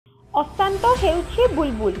अशांत हेउछि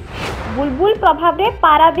बुलबुल। बुलबुल प्रभाव रे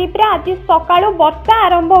पारादीप रे आज सकाळु वर्षा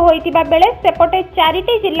आरंभ होइतिबा बेले सेपटे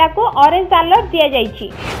 4टी जिल्ला को ऑरेंज अलर्ट दिया जाइछि।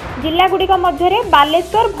 जिल्ला गुडिक मध्यरे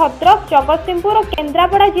बालेश्वर, भद्रक, जगतसिंहपुर और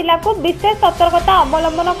केन्द्रापड़ा जिला को विशेष सतर्कता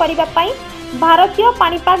अवलंबन करबा पई भारतीय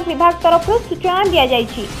पाणीपाग विभाग तरफ सूचना दिया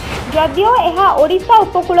जाइछि। जदियो एहा ओडिशा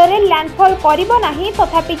उपकूल रे लैंडफॉल करिबो नाही,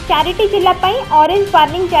 तथापि 4टी जिला पई ऑरेंज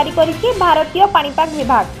वार्निंग जारी करिछि भारतीय पाणीपाग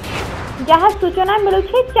विभाग। जहाँ सूचना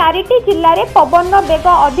मिलुछि 4टी जिल्ला रे पवन बेग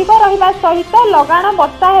अधिक रहिबा सहित लगाण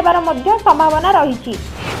वर्षा हेबार मध्य संभावना रहिछि।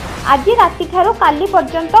 आज राति ठारू काली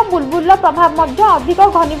पर्यंत बुलबुल प्रभाव मध्य अधिक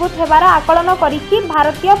घनीभूत हेबार आकलन करिछि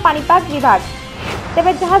भारतीय पाणीपाग विभाग।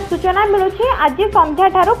 तेबे जहाँ सूचना मिलुछि आज संध्या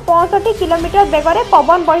ठारू 65 किलोमीटर बेगरे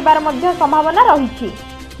पवन बहिबार मध्य संभावना रहिछि,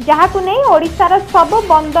 जहाकु नै ओडिशार सब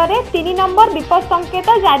बंदरे 3 नंबर विपद संकेत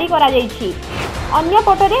जारी करा जाइछि। अन्य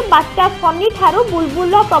पटरे बात्या फनी ठारू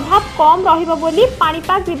बुलबुल प्रभाव कम रहिबो बोली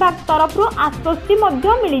पाणीपाग विभाग तरफरु आश्वस्ति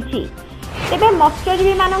मध्य मिलिछि। तेबे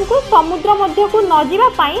मत्स्यजीवी माननकु समुद्र मध्यकु न जिबा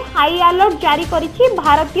पई हाई अलर्ट जारी करिछि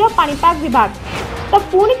भारतीय पाणीपाग विभाग। तो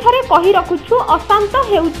पुणी थरे कहि रखुछु अशांत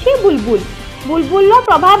हेउछि बुलबुल। बुलबुल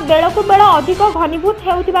प्रभाव बेलकु बेल अधिक घनीभूत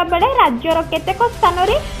हेउथिबा बेले राज्यर केतेक स्थान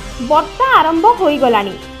रे वर्षा आरंभ होई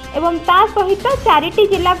गलानी एवं ता सहित 4टी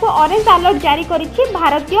जिल्ला को ऑरेंज अलर्ट जारी करिछि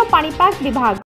भारतीय पाणीपाग विभाग।